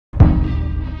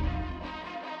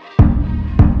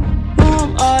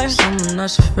side, someone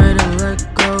that's afraid to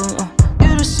let go.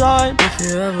 You decide if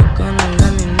you're ever gonna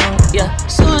let me know. Yeah,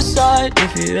 suicide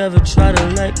if you ever try to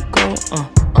let go.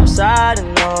 I'm sad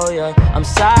and know, yeah, I'm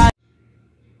sad.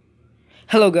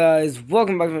 Hello guys,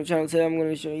 welcome back to my channel. Today I'm going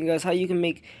to show you guys how you can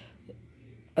make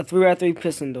a 3x3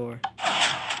 piston door.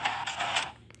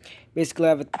 Basically I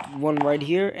have one right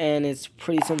here and it's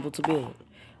pretty simple to build.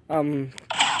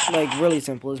 Like really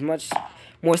simple. It's much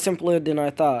more simpler than I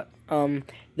thought.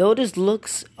 Though this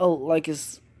looks like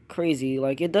it's crazy,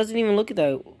 like it doesn't even look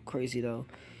that crazy though.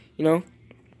 You know?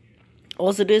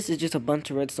 Also this is just a bunch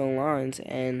of redstone lines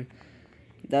and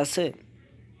that's it.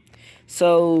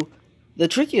 So the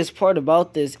trickiest part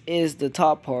about this is the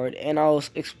top part, and I'll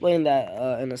explain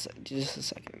that in just a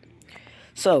second.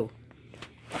 So,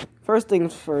 first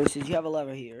things first is you have a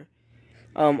lever here.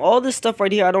 All this stuff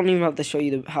right here, I don't even have to show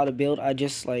you how to build. I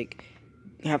just like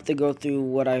have to go through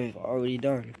what I've already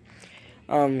done.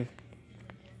 So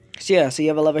yeah, so you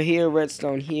have a lever here,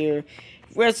 redstone here,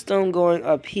 redstone going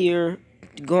up here,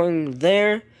 going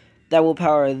there. That will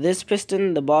power this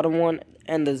piston, the bottom one,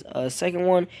 and the second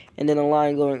one, and then a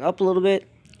line going up a little bit,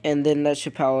 and then that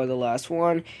should power the last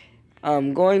one.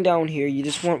 Going down here, you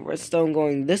just want redstone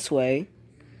going this way,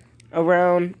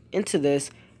 around into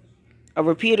this, a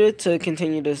repeater to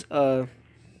continue this the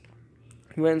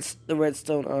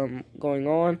redstone going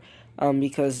on,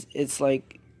 because it's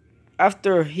like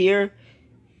after here,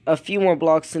 a few more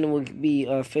blocks and it will be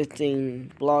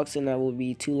 15 blocks, and that will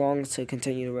be too long to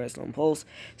continue the redstone pulse.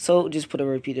 So just put a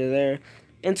repeater there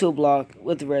into a block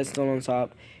with the redstone on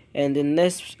top, and then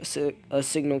this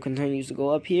signal continues to go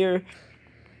up here,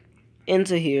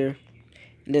 into here,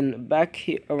 and then back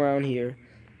here, around here,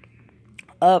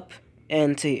 up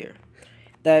and to here.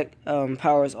 That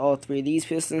powers all three of these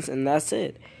pistons, and that's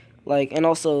it. Like, and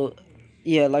also,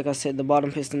 yeah, like I said, the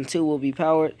bottom piston too will be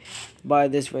powered by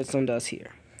this redstone dust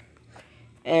here.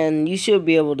 And you should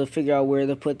be able to figure out where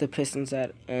to put the pistons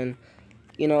at, and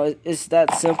you know, it's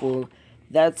that simple.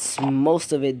 That's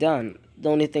most of it done. The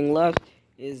only thing left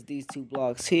is these two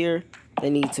blocks here. They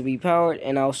need to be powered,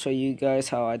 and I'll show you guys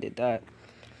how I did that.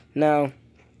 Now,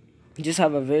 you just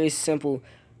have a very simple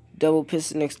double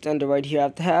piston extender right here. I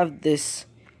have to have this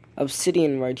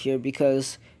obsidian right here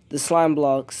because the slime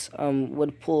blocks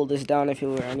would pull this down if it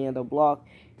were any other block,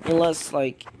 unless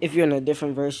like if you're in a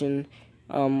different version,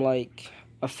 like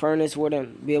a furnace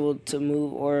wouldn't be able to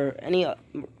move, or any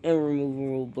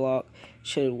irremovable block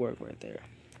should work right there.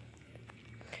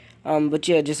 But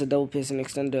yeah, just a double piston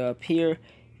extender up here,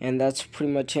 and that's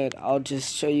pretty much it. I'll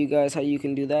just show you guys how you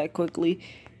can do that quickly,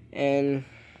 and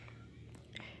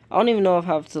I don't even know if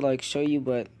I have to like show you,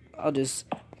 but I'll just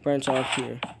branch off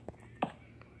here.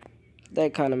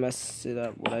 That kind of messes it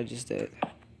up, what I just did.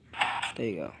 There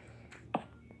you go.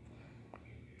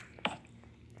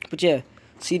 But yeah,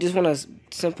 so you just want a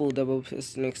simple double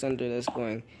piston extender that's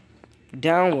going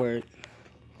downward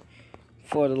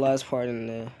for the last part in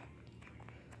the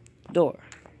door.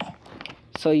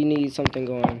 So you need something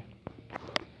going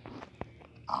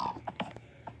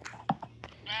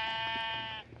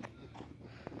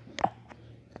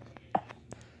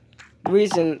the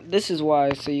reason this is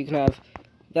why, so you can have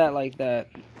that like that,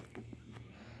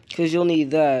 because you'll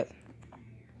need that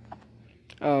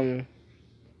to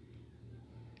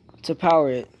power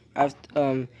it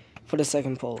after, for the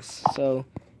second pulse. So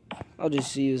I'll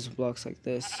just use blocks like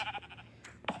this.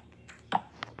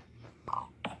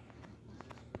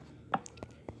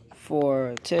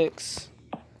 For ticks,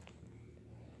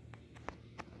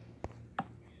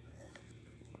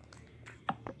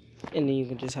 and then you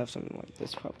can just have something like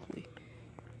this probably.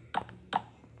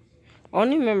 I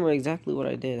don't even remember exactly what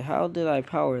I did. How did I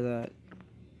power that?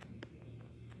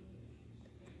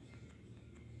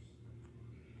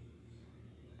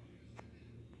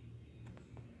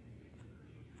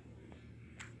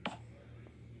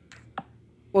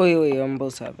 Wait, I'm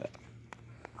supposed to have that.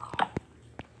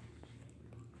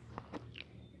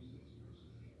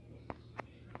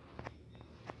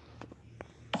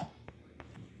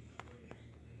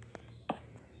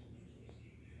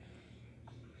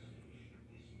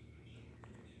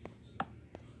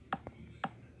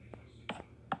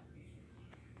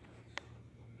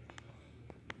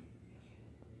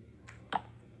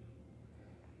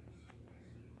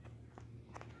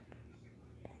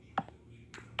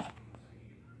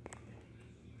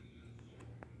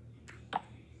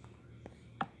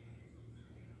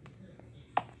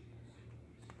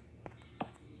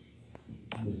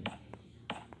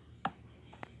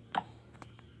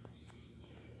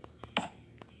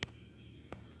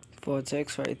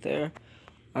 Vortex right there.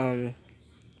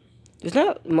 There's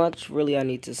not much really I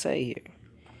need to say here.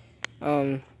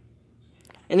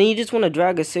 And then you just want to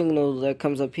drag a signal that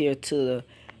comes up here to the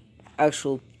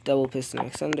actual double piston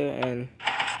extender,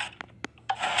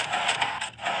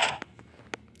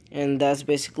 and that's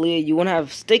basically it. You want to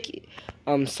have sticky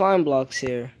slime blocks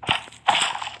here.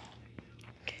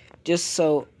 Just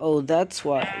so, oh, that's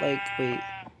why, like, wait.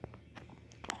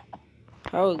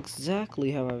 How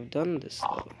exactly have I done this,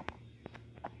 though?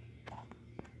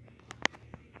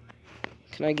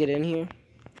 Can I get in here?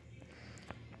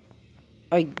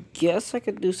 I guess I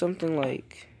could do something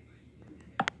like...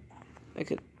 I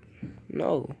could...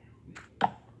 No.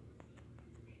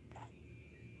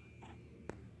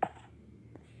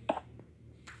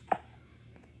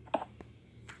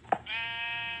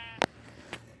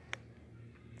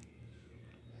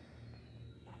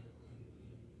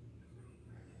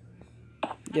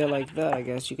 Yeah, like that, I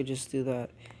guess. You could just do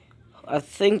that. I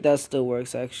think that still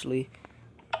works, actually.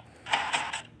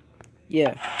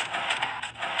 Yeah.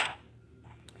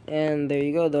 And there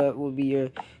you go. That will be your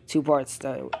 2 parts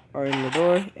that are in the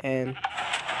door. And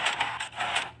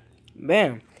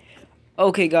bam.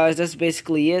 Okay, guys, that's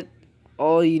basically it.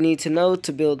 All you need to know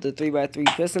to build the 3x3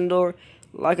 piston door.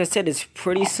 Like I said, it's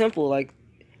pretty simple. Like,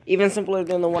 even simpler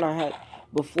than the one I had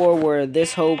before, where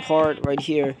this whole part right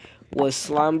here was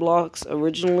slime blocks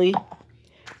originally.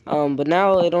 But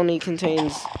now it only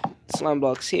contains slime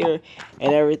blocks here,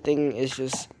 and everything is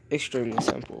just extremely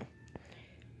simple.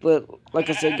 But like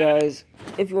I said, guys,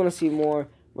 if you want to see more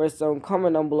redstone,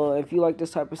 comment down below. If you like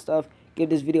this type of stuff, give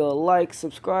this video a like,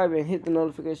 subscribe, and hit the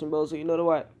notification bell so you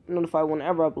notify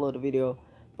whenever I upload a video.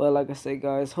 But like I said,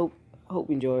 guys, hope you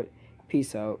enjoyed.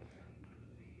 Peace out.